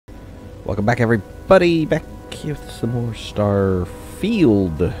Welcome back, everybody. Back with some more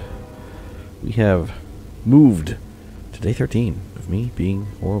Starfield. We have moved to day 13 of me being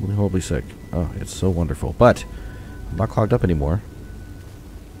horribly, horribly sick. Oh, it's so wonderful. But I'm not clogged up anymore.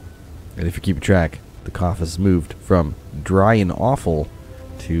 And if you keep track, the cough has moved from dry and awful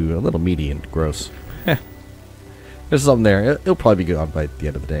to a little meaty and gross. There's something there. It'll probably be gone by the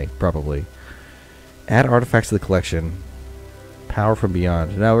end of the day, probably. Add artifacts to the collection. Power from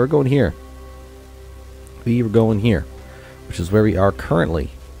beyond. Now we're going here. We were going here, which is where we are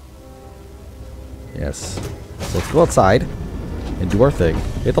currently. Yes. So let's go outside and do our thing.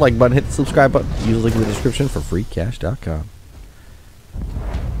 Hit the like button, hit the subscribe button. Use the link in the description for freecash.com.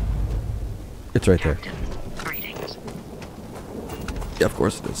 It's right there. Yeah, of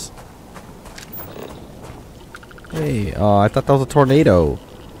course it is. Hey, oh, I thought that was a tornado.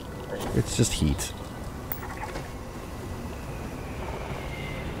 It's just heat.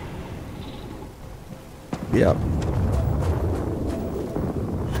 Yeah.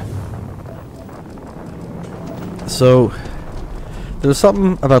 So, there's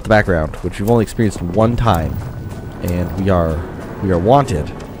something about the background which we've only experienced one time, and we are wanted.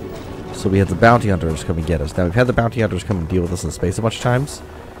 So we had the bounty hunters come and get us. Now we've had the bounty hunters come and deal with us in space a bunch of times.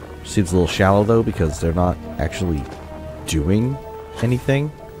 Which seems a little shallow though because they're not actually doing anything.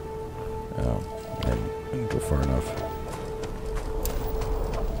 Oh, I didn't go far enough.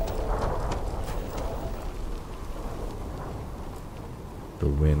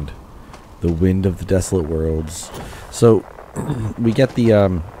 The wind of the desolate worlds. So we get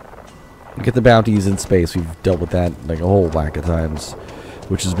the bounties in space. We've dealt with that like a whole whack of times,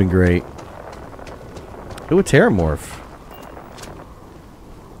 which has been great. Ooh, a Terramorph.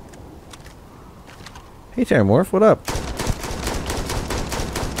 Hey Terramorph, what up?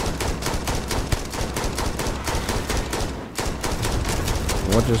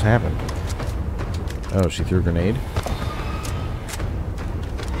 What just happened? Oh, she threw a grenade.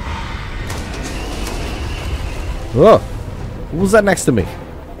 Whoa! Who was that next to me?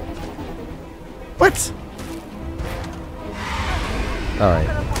 What? Alright.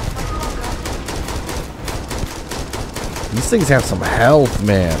 These things have some health,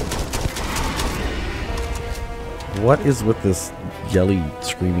 man. What is with this yelly,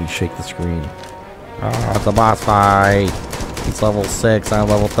 screaming, shake the screen? Ah, it's a boss fight. He's level 6, I'm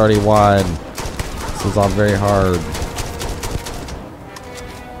level 31. This is on very hard.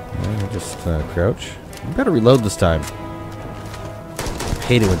 Just crouch. You better reload this time. I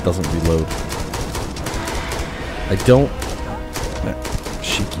hate it when it doesn't reload. I don't...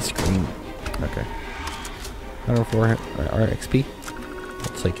 Shaky screen. Okay. 104. Alright, XP.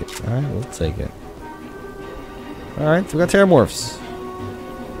 We'll take it. Alright, we'll take it. Alright, so we got Terramorphs.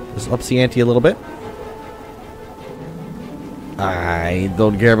 Just ups the ante a little bit. I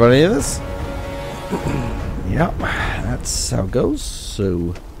don't care about any of this. Yep, that's how it goes.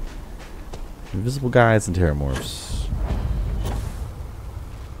 So... Invisible guys and Terramorphs.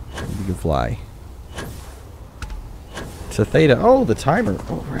 You can fly. To Theta. Oh, the timer.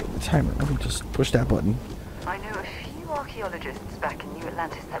 Oh, right, the timer. Let me just push that button. I know a few archaeologists back in New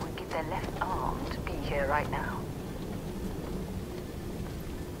Atlantis that would give their left arm to be here right now.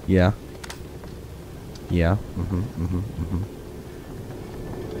 Yeah. Yeah.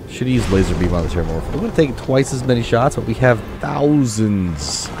 Should have used laser beam on the Terramorph. It would have taken twice as many shots, but we have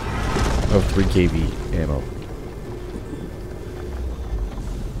thousands of 3 kV ammo.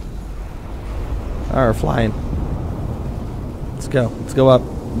 Alright, we're flying. Let's go. Let's go up.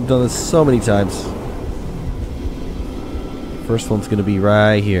 We've done this so many times. First one's gonna be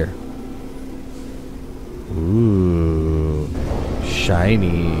right here. Ooh.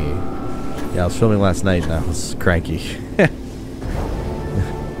 Shiny. Yeah, I was filming last night and I was cranky.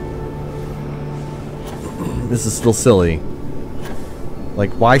 This is still silly.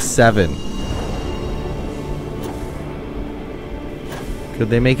 Like, why 7? Could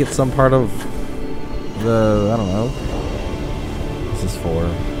they make it some part of the... I don't know. This is 4.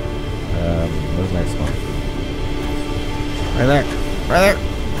 Where's the next one? Right there. Right there.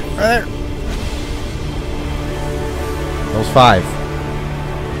 Right there. That was 5.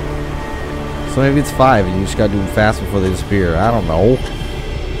 So maybe it's 5 and you just gotta do them fast before they disappear. I don't know.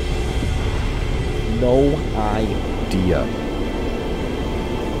 No idea.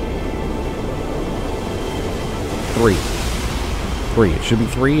 3. It should be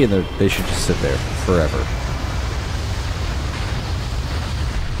 3, and they should just sit there forever.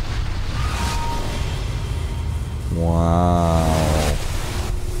 Wow.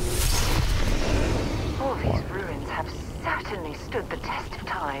 All these ruins have certainly stood the test of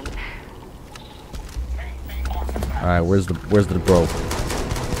time. Alright, where's the bro?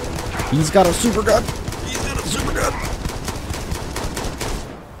 He's got a super gun. He's got a super gun.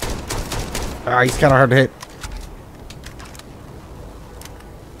 Ah, he's kind of hard to hit.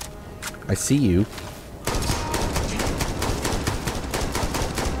 I see you.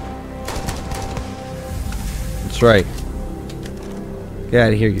 That's right. Get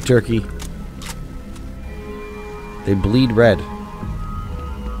out of here, you turkey. They bleed red.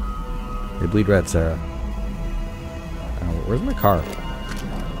 They bleed red, Sarah. Oh, where's my car?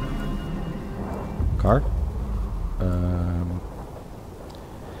 Car?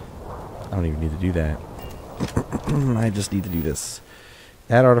 I don't even need to do that. I just need to do this.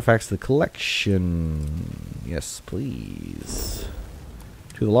 Add artifacts to the collection. Yes, please.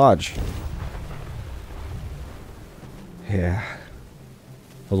 To the lodge. Yeah.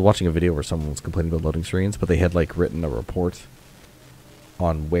 I was watching a video where someone was complaining about loading screens, but they had like written a report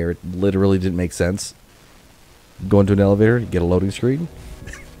on where it literally didn't make sense. Go into an elevator, you get a loading screen.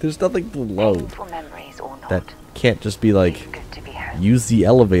 There's nothing to load. That can't just be like, use the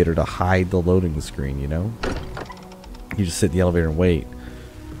elevator to hide the loading screen, you know? You just sit in the elevator and wait.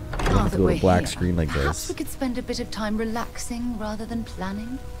 You don't have to go to a black screen like this. Perhaps we could spend a bit of time relaxing rather than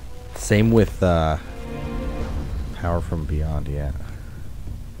planning. Same with Power from Beyond, yeah.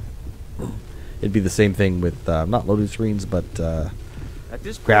 It'd be the same thing with not loading screens, but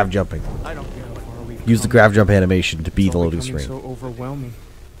grav jumping. I don't care how far we've Use the come. grav jump animation to be It's the all loading becoming screen. so overwhelming.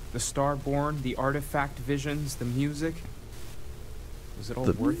 The Starborn, the artifact visions, the music. Was it all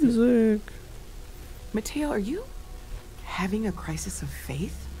The worth it? music. Mateo, are you having a crisis of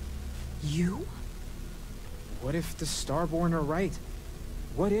faith? You? What if the Starborn are right?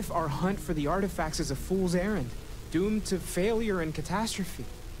 What if our hunt for the artifacts is a fool's errand, doomed to failure and catastrophe?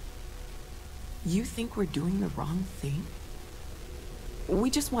 You think we're doing the wrong thing? We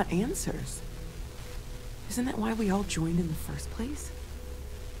just want answers. Isn't that why we all joined in the first place?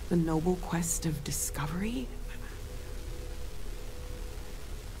 The noble quest of discovery?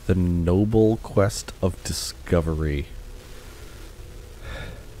 The noble quest of discovery.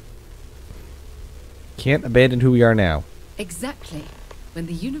 Can't abandon who we are now. Exactly. When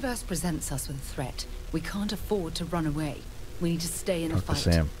the universe presents us with a threat, we can't afford to run away. We need to stay in a Talk to fight.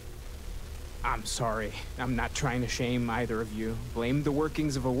 Sam. I'm sorry. I'm not trying to shame either of you. Blame the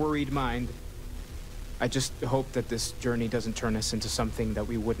workings of a worried mind. I just hope that this journey doesn't turn us into something that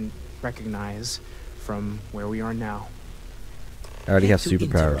we wouldn't recognize from where we are now. I already have Hate to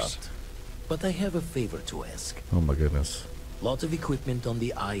superpowers. interrupt, but I have a favor to ask. Oh my goodness. Lot of equipment on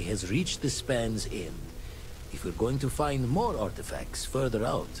the Eye has reached the span's end. If we're going to find more artifacts further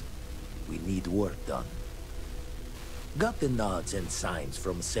out, we need work done. Got the nods and signs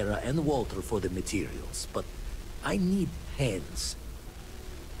from Sarah and Walter for the materials, but I need hands.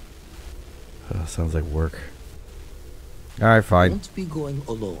 Sounds like work. Alright, fine. Won't be going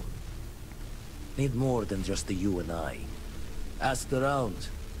alone. Need more than just the you and I. Asked around.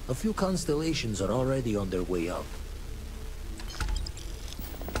 A few constellations are already on their way up.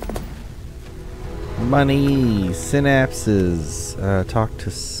 Money, synapses. Talk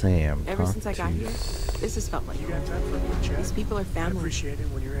to Sam. Ever Talk since I got to here, this has felt like You got time for a quick chat? these people are I family. appreciate it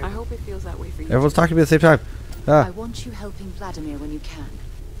when you're in. I hope it feels that way for you. Everyone's talking to me at the same time. I Ah, want you helping Vladimir when you can.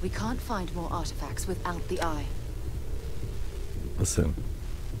 We can't find more artifacts without the Eye. listen.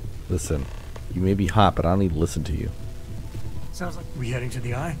 Listen. You may be hot, but I don't need to listen to you. Sounds like we heading to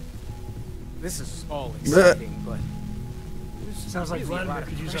the Eye. This is all exciting, but Sounds like really a lot Vladimir of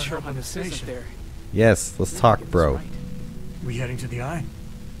could use our pressure help on the this, isn't station. there? Yes, let's Really talk, get this bro. right. We heading to the Eye.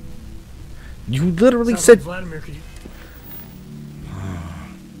 You literally Sounds said. like Vladimir could.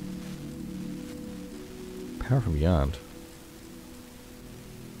 Power from Beyond.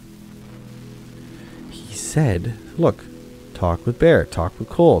 He said, look, talk with Bear, talk with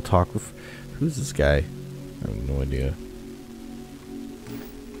Cole, talk with... Who's this guy? I have no idea.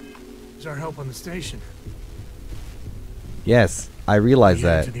 Use our help on the station. Yes, I realize We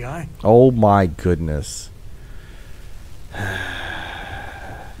heading that. to the Eye. Oh my goodness.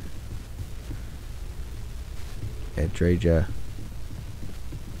 Edreja.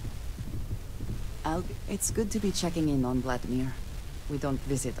 It's good to be checking in on Vladimir. We don't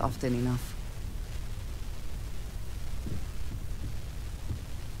visit often enough.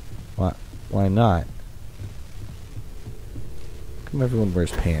 Why not? Come everyone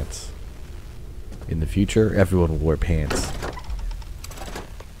wears pants. In the future, everyone will wear pants.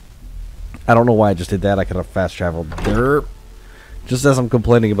 I don't know why I just did that. I could have fast traveled. Derp. Just as I'm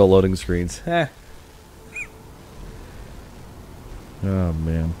complaining about loading screens. Oh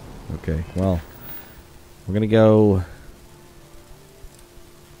man. Okay, well. We're gonna go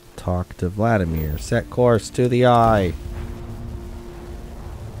talk to Vladimir. Set course to the Eye.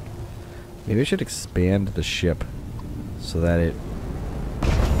 Maybe I should expand the ship so that it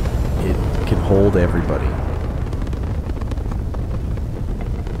can hold everybody.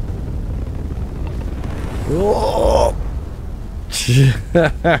 Oh!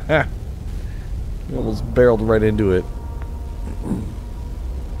 Almost barreled right into it.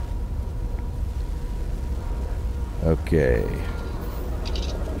 Okay.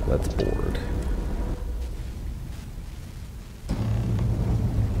 Let's board.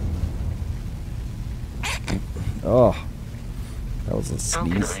 Oh. That was a sneeze. How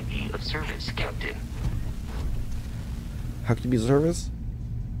can I be of service, Captain? How can you be of service?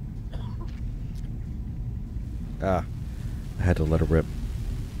 Ah. I had to let her rip.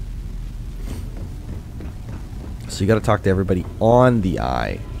 So you gotta talk to everybody on the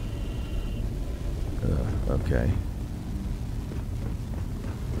eye. Okay.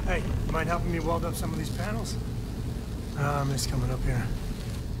 Hey, you mind helping me weld up some of these panels? I miss coming up here.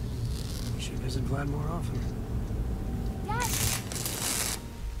 We should visit Vlad more often.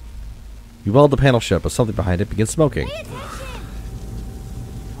 You weld the panel shut, but something behind it begins smoking.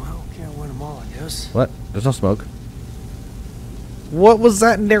 Well, can't win them all, I guess. What? There's no smoke. What was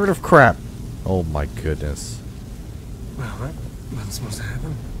that narrative crap? Oh my goodness. Well, that wasn't supposed to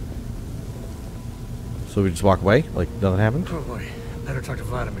happen. So we just walk away? Like nothing happened? Oh boy, better talk to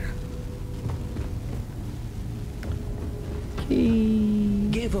Vladimir.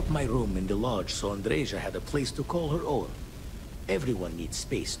 Gave up my room in the lodge so Andreja had a place to call her own. Everyone needs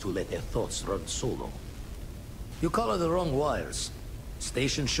space to let their thoughts run solo. You color the wrong wires.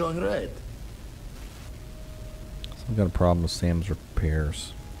 Station showing red. I've got a problem with Sam's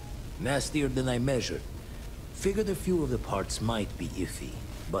repairs. Nastier than I measured. Figured a few of the parts might be iffy,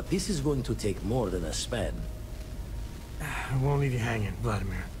 but this is going to take more than a span. I won't leave you hanging,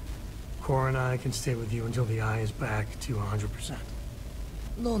 Vladimir. Cora and I can stay with you until the eye is back to 100%.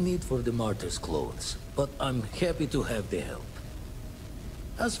 No need for the martyr's clothes, but I'm happy to have the help.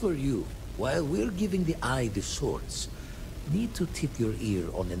 As for you, while we're giving the eye the swords, need to tip your ear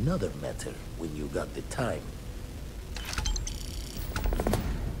on another matter when you got the time.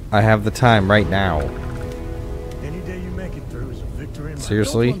 I have the time right now. Any day you make it through is a victory in my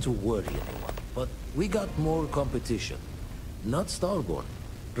Seriously? Don't want to worry anyone, but we got more competition. Not Starborn,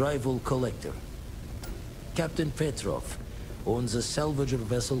 rival collector. Captain Petrov owns a salvager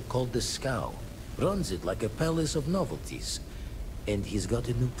vessel called the Scow. Runs it like a palace of novelties. And he's got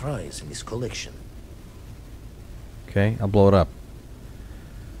a new prize in his collection. Okay, I'll blow it up.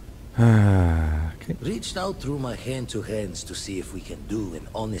 Okay. Reached out through my hand-to-hands to see if we can do an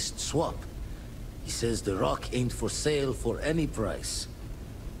honest swap. He says the rock ain't for sale for any price.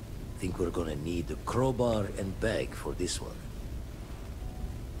 Think we're gonna need a crowbar and bag for this one.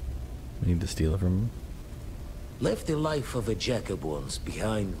 I need to steal it from him. Left the life of a Jacobons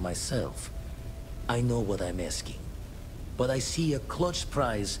behind myself. I know what I'm asking. But I see a clutch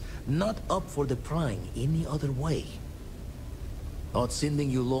prize not up for the prying any other way. Not sending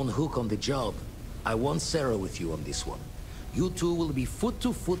you lone hook on the job. I want Sarah with you on this one. You two will be foot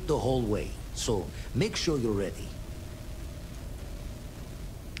to foot the whole way. So make sure you're ready.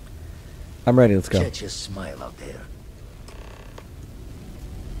 I'm ready, let's go. Checha's smile out there.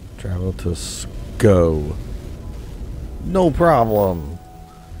 Travel to Sko. No problem.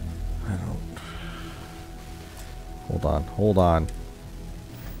 I don't... Hold on.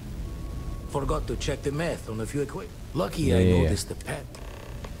 Forgot to check the math on a few Lucky I noticed the pet.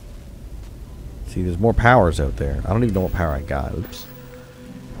 See, there's more powers out there. I don't even know what power I got. Oops.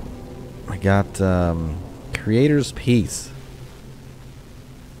 I got, Creator's Peace.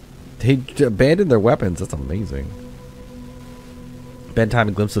 They abandoned their weapons. That's amazing. Bedtime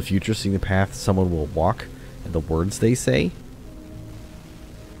and glimpse of the future, seeing the path someone will walk, and the words they say.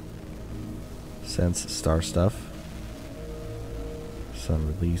 Sense star stuff.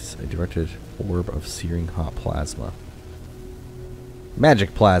 Sun release a directed orb of searing hot plasma.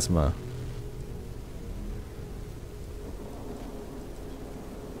 Magic plasma.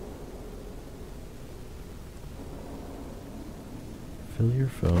 Fill your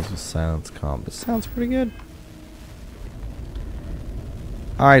foes with silence calm. This sounds pretty good.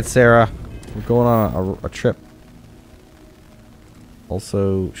 Alright, Sarah. We're going on a trip.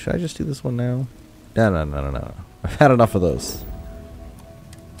 Also, should I just do this one now? No. I've had enough of those.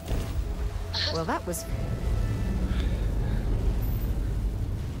 Well, that was...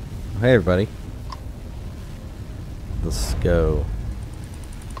 Hey, everybody. Let's go.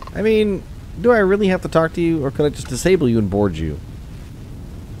 I mean, do I really have to talk to you, or could I just disable you and board you?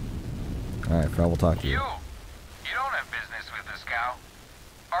 Alright, fine, we'll talk to you. You don't have business with the Scow.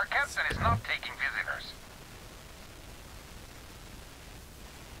 Our captain is not taking visitors.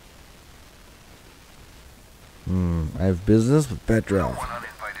 I have business with No Petrov. one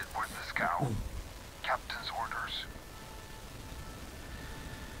uninvited aboard the scow. Captain's orders.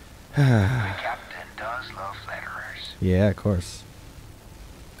 The captain does love letters. Yeah, of course.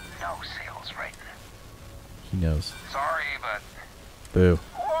 No sales written. He knows. Sorry, but Boo.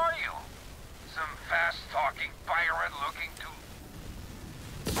 who are you? Some fast-talking pirate looking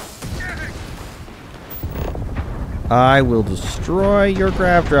to... I will destroy your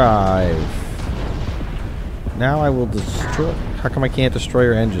grav drive. Now I will destroy... How come I can't destroy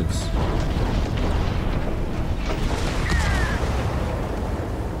your engines?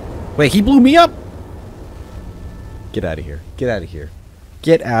 Wait, he blew me up? Get out of here. Get out of here.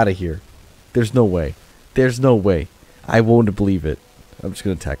 Get out of here. There's no way. There's no way. I won't believe it. I'm just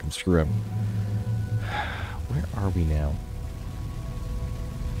going to attack him. Screw him. Where are we now?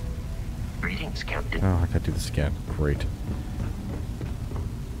 Greetings, Captain. Oh, I gotta do this again. Great.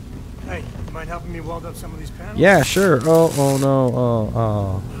 Hey, you mind helping me weld up some of these panels? Yeah, sure. Oh no.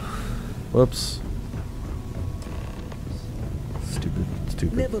 Oh. Whoops.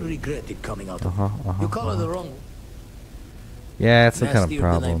 Stupid. Never regretted coming out. Uh-huh. You call it the wrong. Yeah, it's some kind of Nastier than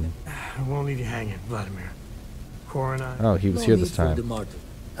I problem. I won't leave you hanging, Vladimir. Cor and I. Oh, he was No here need this for time. the martyr.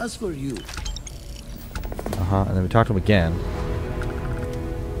 As for you, And then we talked to him again.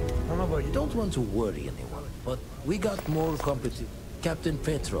 I don't know about you. don't want to worry anyone, but we got more competition. Captain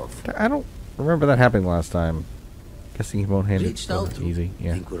Petrov I don't remember that happening last time. Guessing he won't hand it reached out to easy.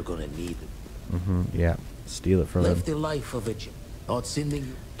 Yeah. think we're gonna need it. Yeah. Steal it from him. Left the life of a Jim. Not sending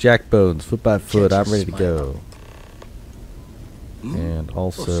you. Jack Bones, foot by foot. I'm Catch a ready to go. Hmm? And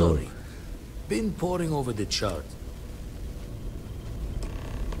also. Oh, sorry. Been poring over the chart.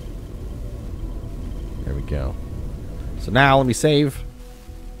 There we go. So now let me save.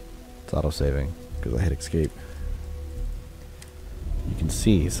 It's auto saving because I hit escape. You can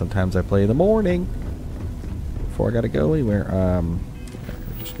see sometimes I play in the morning before I gotta go anywhere.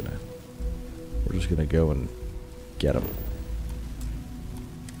 We're just gonna go and get him.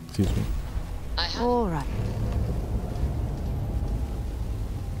 Excuse me. All right.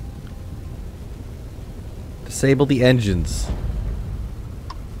 Disable the engines.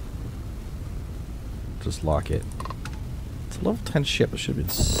 Just lock it. It's a level 10 ship. It should have been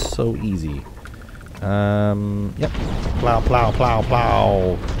so easy. Yep. Plow, plow, plow,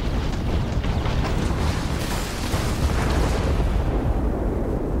 plow.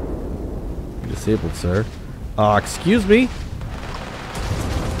 Disabled, sir. Excuse me.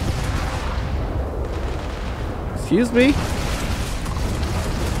 Excuse me.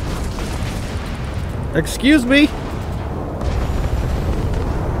 Excuse me.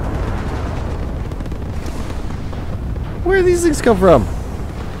 Where do these things come from?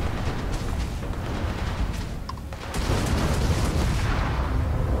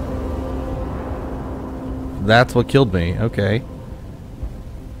 That's what killed me. Okay.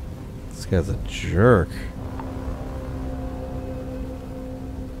 This guy's a jerk.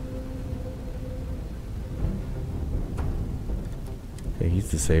 Okay, he's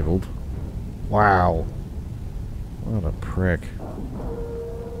disabled. Wow. What a prick.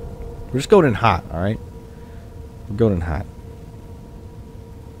 We're just going in hot, alright? We're going in hot.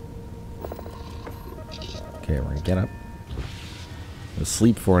 Okay, we're gonna get up. Gonna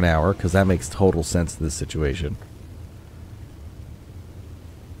sleep for an hour, because that makes total sense to this situation.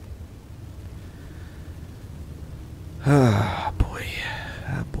 Ah, boy.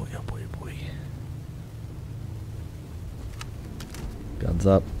 Ah, boy, oh boy, oh boy. Guns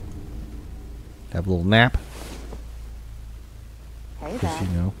up. Have a little nap. Hey Because, there.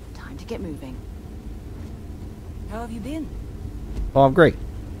 you know. Time to get moving. How have you been? Oh, I'm great.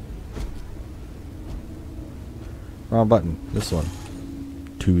 Wrong button. This one.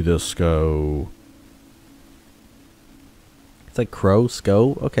 To the SCO. It's like Crow,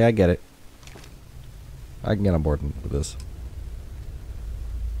 SCO. Okay, I get it. I can get on board with this.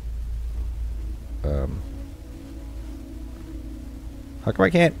 How come I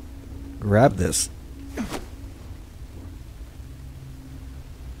can't grab this?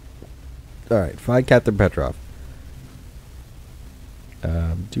 Alright, find Captain Petrov.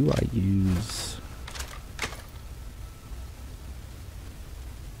 Do I use...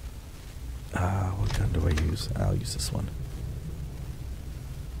 what gun do I use? I'll use this one.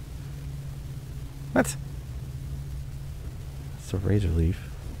 What? It's a razor leaf.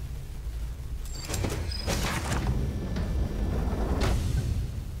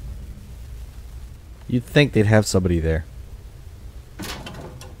 You'd think they'd have somebody there.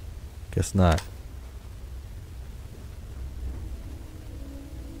 Guess not.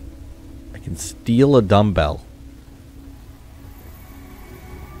 I can steal a dumbbell.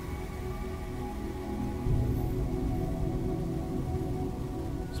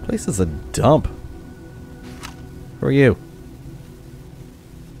 place is a dump. Who are you?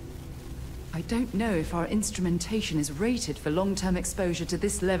 I don't know if our instrumentation is rated for long-term exposure to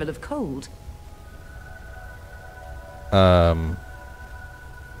this level of cold. Not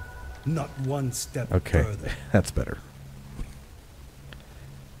one step Okay, further. that's better.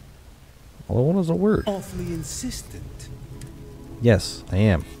 All I want is a word. Awfully insistent. Yes, I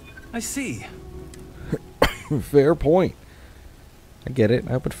am. I see. Fair point. I get it.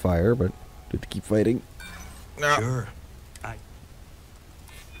 I opened fire, but do have to keep fighting. Sure.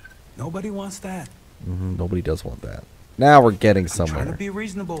 Nobody wants that. Nobody does want that. Now we're getting I'm somewhere. trying to be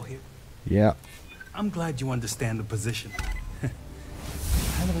reasonable here. Yeah. I'm glad you understand the position.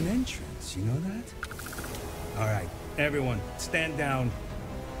 Kind of an entrance, you know that? All right, everyone, stand down.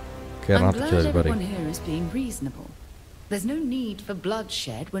 Okay, I don't I'm have to glad kill everybody. everyone here is being reasonable. There's no need for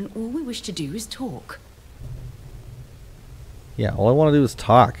bloodshed when all we wish to do is talk. Yeah, all I want to do is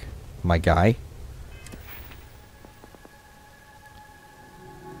talk, my guy.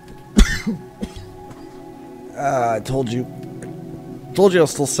 I told you. Told you I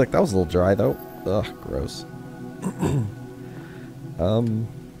was still sick. That was a little dry, though. Ugh, gross.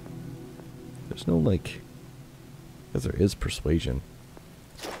 There's no, like... Because there is persuasion.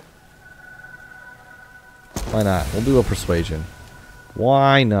 Why not? We'll do a persuasion.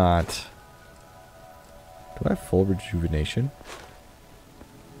 Why not? Do I have full rejuvenation?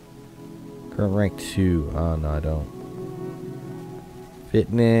 Current rank 2. Oh, no, I don't.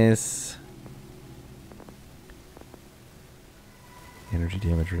 Fitness. Energy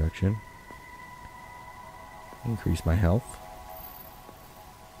damage reduction. Increase my health.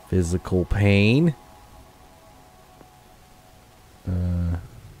 Physical pain.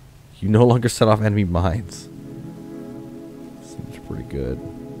 You no longer set off enemy mines. Seems pretty good.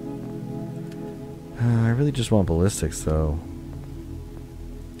 I really just want ballistics, though.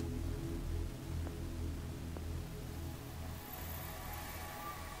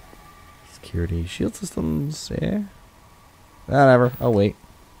 Security shield systems, yeah. Whatever. I'll wait.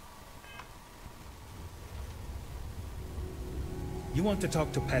 You want to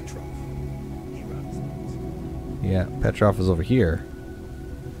talk to Petrov? He runs things. Yeah, Petrov is over here.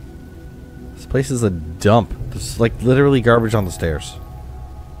 This place is a dump. There's like literally garbage on the stairs.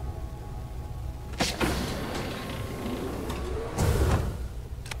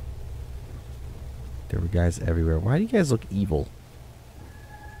 There were guys everywhere. Why do you guys look evil?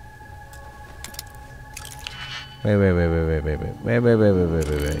 Wait.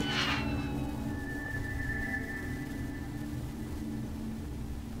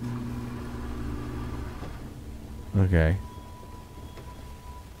 Okay.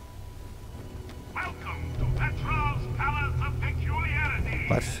 Welcome to Petrov's Palace of Peculiarity.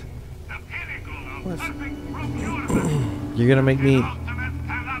 What? The pinnacle of What? perfect procurement. You're gonna make me Ultimate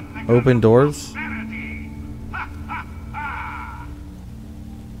panopticon open doors? prosperity. Ha ha ha!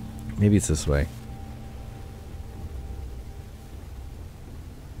 Maybe it's this way.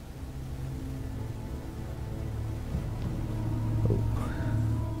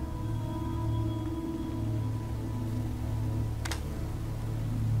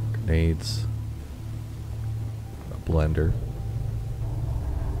 Grenades. A blender.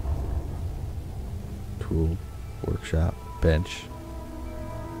 Tool. Workshop. Bench.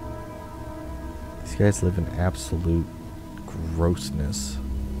 These guys live in absolute grossness.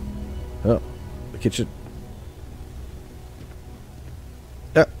 Oh, the kitchen.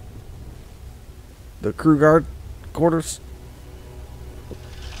 Yeah. The crew guard quarters.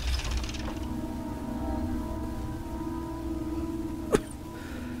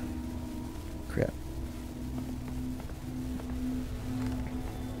 Crap.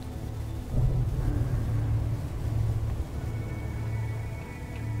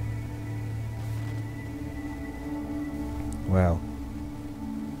 Wow.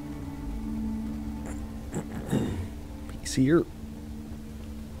 Peace here.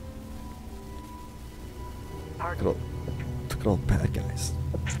 Look at all the bad guys.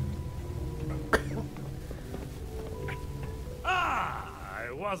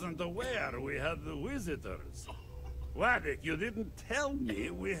 I wasn't aware we had visitors. Waddick, you didn't tell me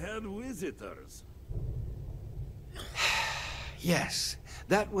we had visitors. Yes,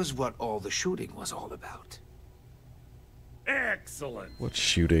 that was what all the shooting was all about. Excellent. What's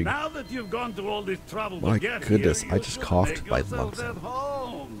shooting? Now that you've gone to all this trouble My to get goodness, here, I you just should coughed make by yourselves months. at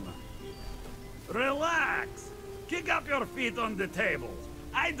home. Relax. Kick up your feet on the tables.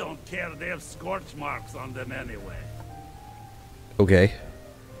 I don't care they have scorch marks on them anyway. Okay.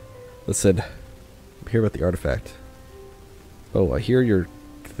 Listen, I'm here about the artifact. Oh, I hear your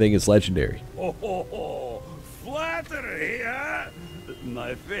thing is legendary. Oh, flattery, huh?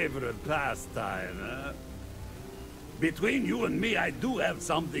 My favorite pastime, huh? Between you and me, I do have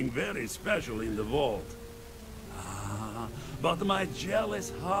something very special in the vault. Ah, but my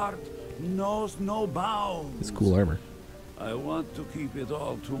jealous heart knows no bounds. It's cool armor. I want to keep it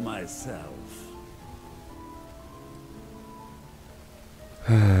all to myself.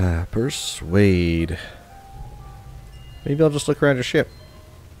 Persuade. Maybe I'll just look around your ship.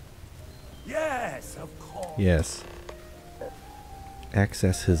 Yes, of course. Yes.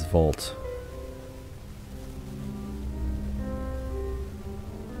 Access his vault.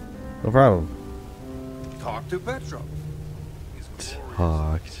 No problem. Talk to Petrov.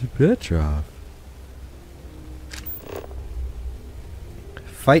 Talk to Petrov.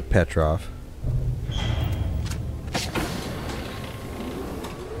 Fight Petrov.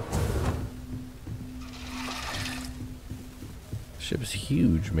 Ship is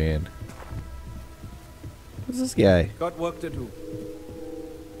huge, man. Who's this guy? Got work to do.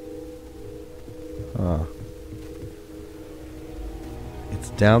 Huh. It's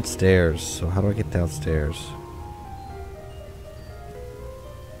downstairs, so how do I get downstairs?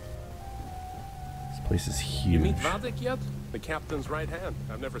 This place is huge. You meet Vadik yet? The captain's right hand.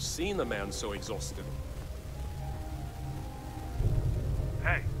 I've never seen a man so exhausted.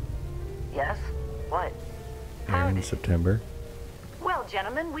 Hey. Yes? What? In September. Well,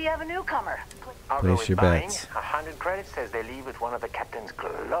 gentlemen, we have a newcomer. I'll Place go with your buying. bets. 100 credits says they leave with one of the captain's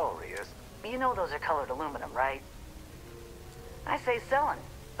glorious. You know those are colored aluminum, right? I say selling,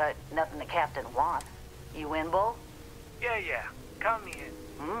 but nothing the captain wants. You in, Bull? Yeah. Count me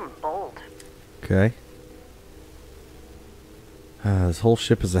in. Bold. Okay. This whole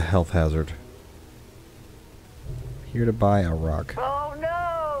ship is a health hazard. Here to buy a rock. Oh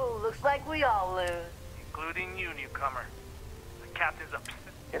no! Looks like we all lose. Including you, newcomer. The captain's upset.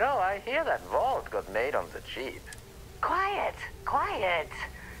 You know, I hear that vault got made on the cheap. Quiet! Quiet!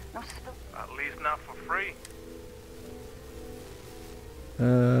 No spill. At least not for free.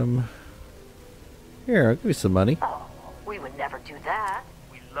 Here, I'll give you some money. Oh, we would never do that.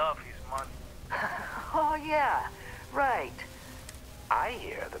 We love his money. Oh yeah, right. I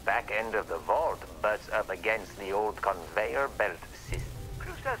hear the back end of the vault butts up against the old conveyor belt system.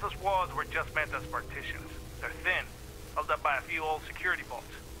 Crew says those walls were just meant as partitions. They're thin, held up by a few old security bolts.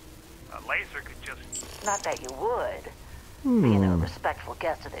 A laser could just... Not that you would. Being a respectful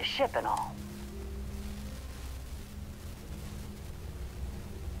guest of this ship and all.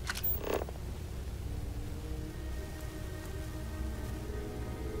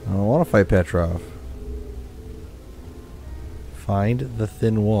 I don't want to fight Petrov. Find the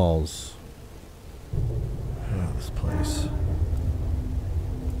thin walls. Oh, this place.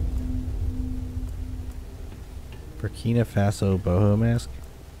 Burkina Faso boho mask?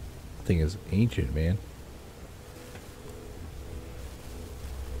 That thing is ancient, man.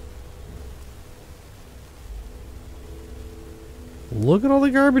 Look at all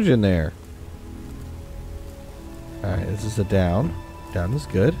the garbage in there. Alright, this is a down. Down is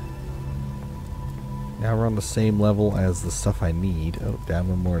good. Now we're on the same level as the stuff I need. Oh, down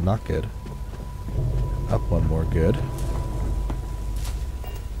one more, not good. Up one more, good.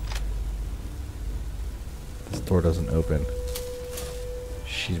 This door doesn't open.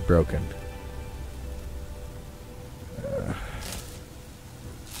 She's broken.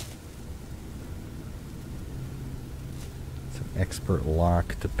 It's an expert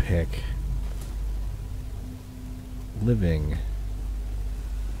lock to pick. Living.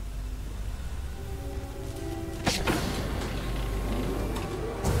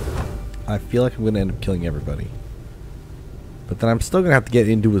 I feel like I'm going to end up killing everybody. But then I'm still going to have to get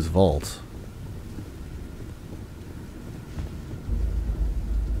into his vault.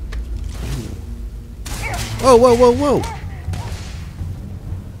 Whoa, whoa, whoa, whoa!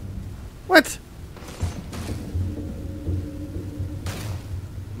 What?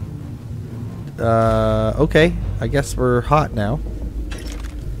 Okay. I guess we're hot now.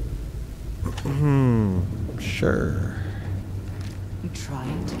 Sure. You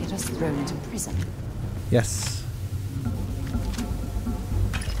trying to get us thrown into prison? Yes.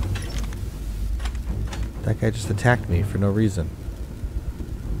 That guy just attacked me for no reason.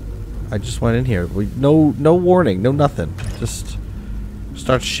 I just went in here. No warning, no nothing. Just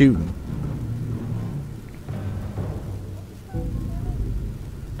start shooting.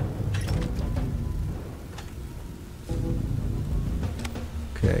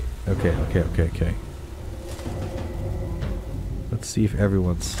 Okay. Let's see if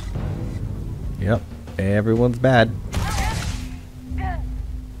everyone's... Yep, everyone's bad.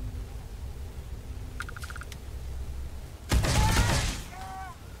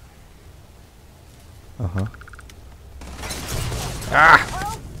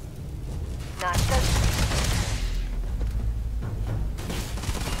 Ah! Not good.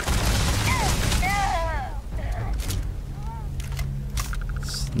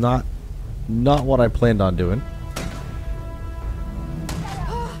 It's not what I planned on doing.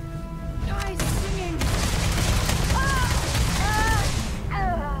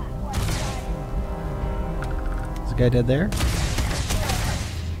 Is the guy dead there?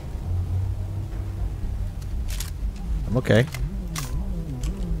 I'm okay.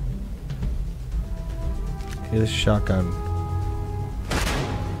 Okay, this shotgun.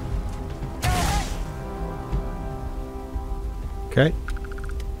 Okay.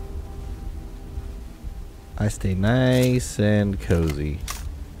 I stay nice and cozy.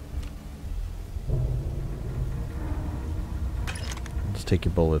 Let's take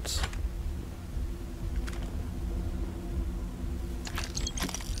your bullets.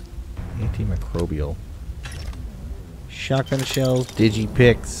 Antimicrobial. Shotgun shells,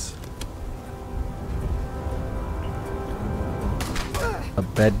 digipicks. A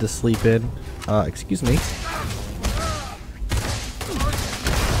bed to sleep in. Excuse me.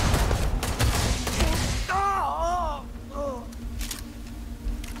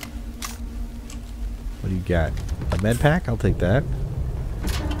 What do you got? A med pack? I'll take that.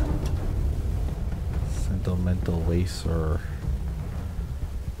 Sentimental waste or...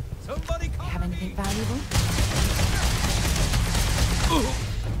 Have anything valuable?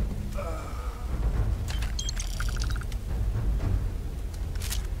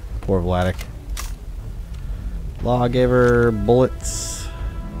 Poor Vladik. Lawgiver, bullets.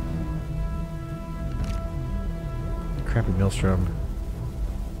 Crappy maelstrom.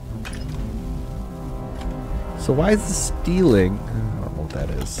 So why is this stealing? I don't know what that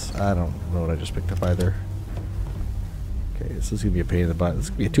is. I don't know what I just picked up either. Okay, this is gonna be a pain in the butt. This is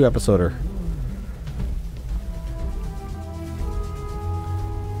gonna be a 2-episoder.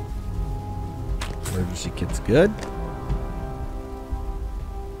 Emergency kit's good.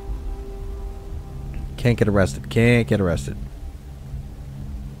 Can't get arrested. Can't get arrested.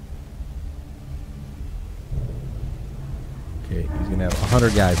 Okay, he's gonna have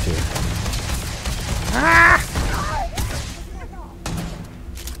 100 guys here. Ah!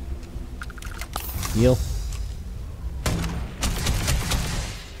 Heal.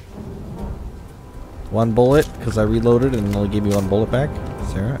 One bullet, because I reloaded and only gave me one bullet back.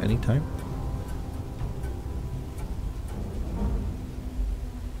 Sarah, anytime.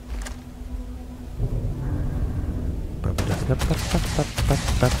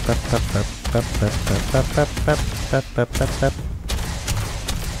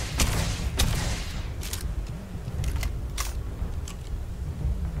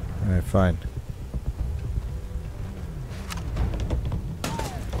 Alright, fine.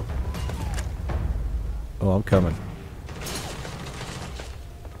 Oh, I'm coming.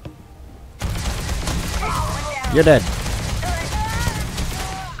 You're dead.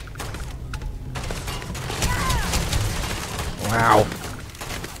 Wow.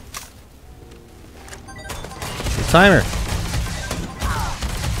 The timer.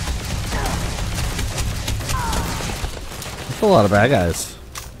 That's a lot of bad guys.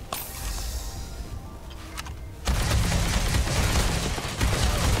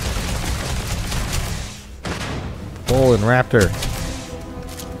 Bull and raptor.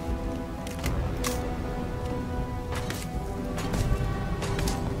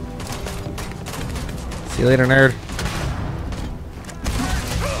 See you later, nerd.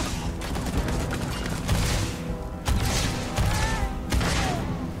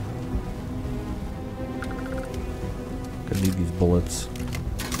 Gonna need these bullets.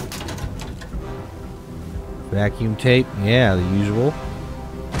 Vacuum tape, yeah, the usual.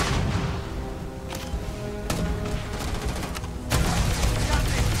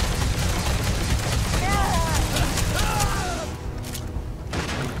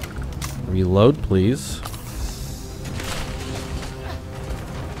 Reload, please.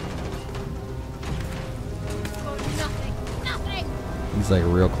 He's like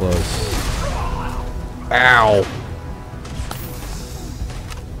real close. Ow!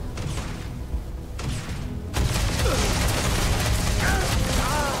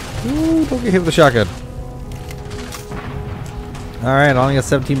 Ooh, don't get hit with the shotgun. Alright, I only got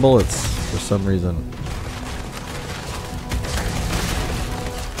 17 bullets for some reason.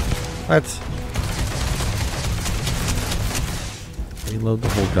 What? Reload the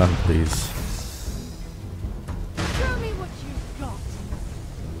whole gun, please. Show me what you've got.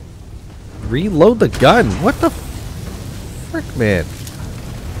 Reload the gun? What the frick, man?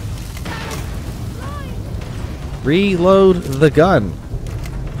 Reload the gun.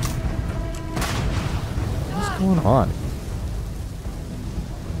 What's going on?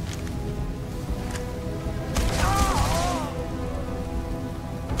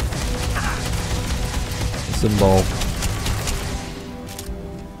 symbol.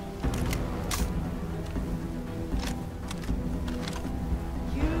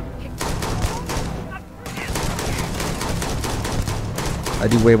 I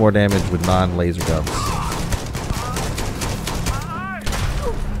do way more damage with non-laser guns.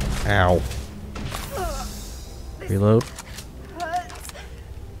 Ow. Reload.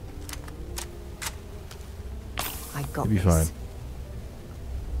 I got You'll be this. fine.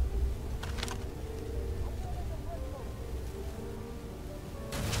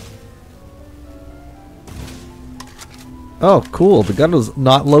 Oh, cool. The gun was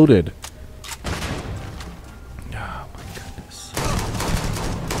not loaded. Oh my goodness.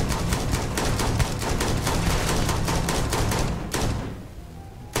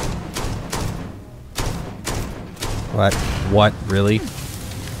 What? What? Really?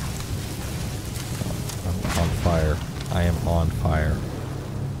 I'm on fire. I am on fire.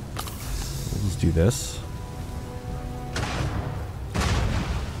 Let's do this.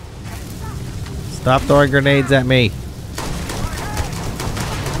 Stop throwing grenades at me.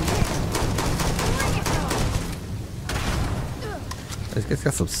 This guy's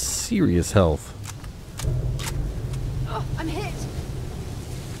got some serious health. Oh, I'm hit.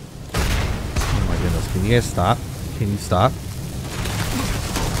 Oh my goodness. Can you guys stop? Can you stop?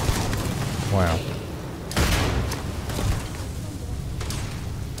 Wow.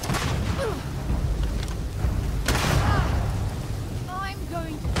 I'm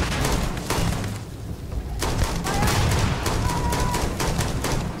going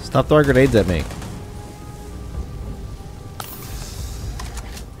Stop throwing grenades at me.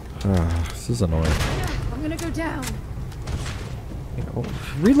 This is annoying. I'm gonna go down.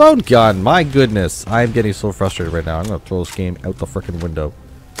 Reload gun! My goodness. I'm getting so frustrated right now. I'm gonna throw this game out the frickin' window.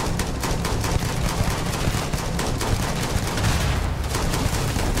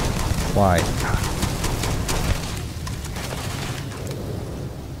 Why?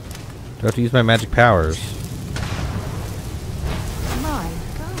 Do I have to use my magic powers?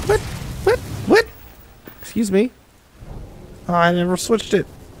 What? Excuse me? Oh, I never switched it.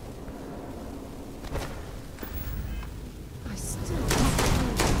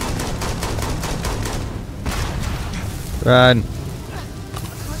 Run.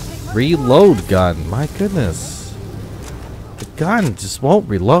 Reload gun. My goodness. The gun just won't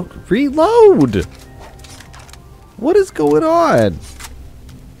reload. Reload! What is going on?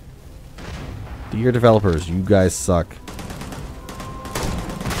 Dear developers, you guys suck.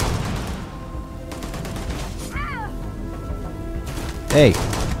 Hey.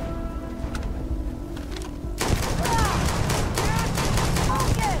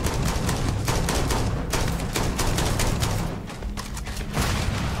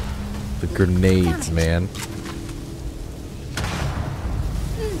 The grenades, man.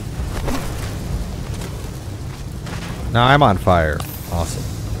 Now I'm on fire. Awesome.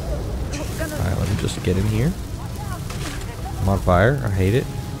 Alright, let me just get in here. I'm on fire. I hate it.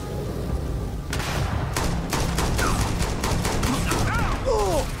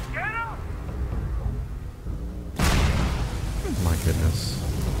 My goodness.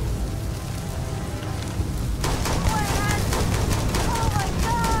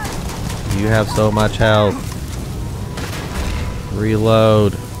 You have so much health.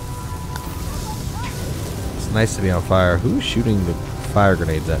 Reload. It's nice to be on fire. Who's shooting the fire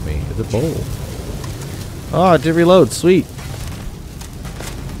grenades at me? Is it Bull? Oh, it did reload. Sweet.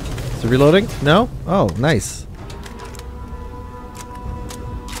 Is it reloading? No? Oh, nice.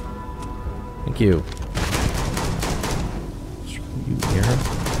 Thank you. You hear her?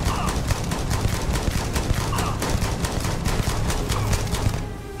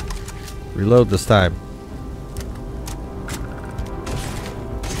 Reload this time.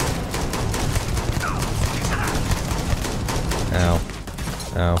 Ow.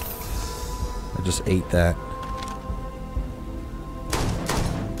 Ow. I just ate that.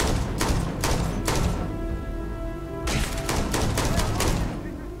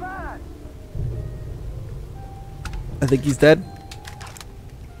 I think he's dead.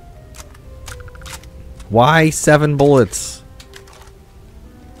 Why 7 bullets?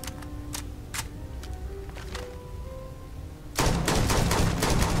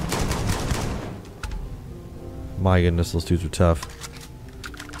 My goodness, those dudes are tough.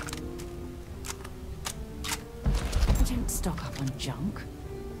 I don't stock up on junk.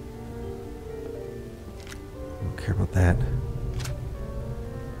 I don't care about that.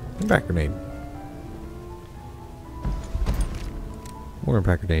 Impact grenade. More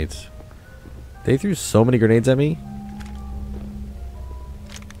impact grenades. They threw so many grenades at me.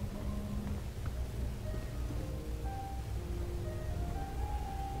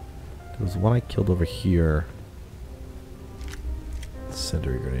 There was one I killed over here.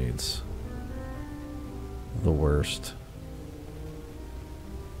 Incendiary grenades. The worst.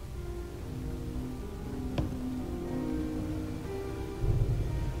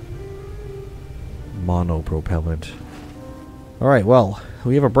 Monopropellant. Alright, well,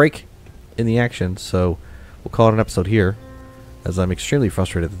 we have a break in the action, so we'll call it an episode here, as I'm extremely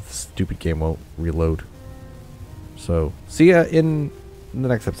frustrated that this stupid game won't reload. So, see ya in the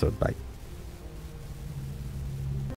next episode. Bye.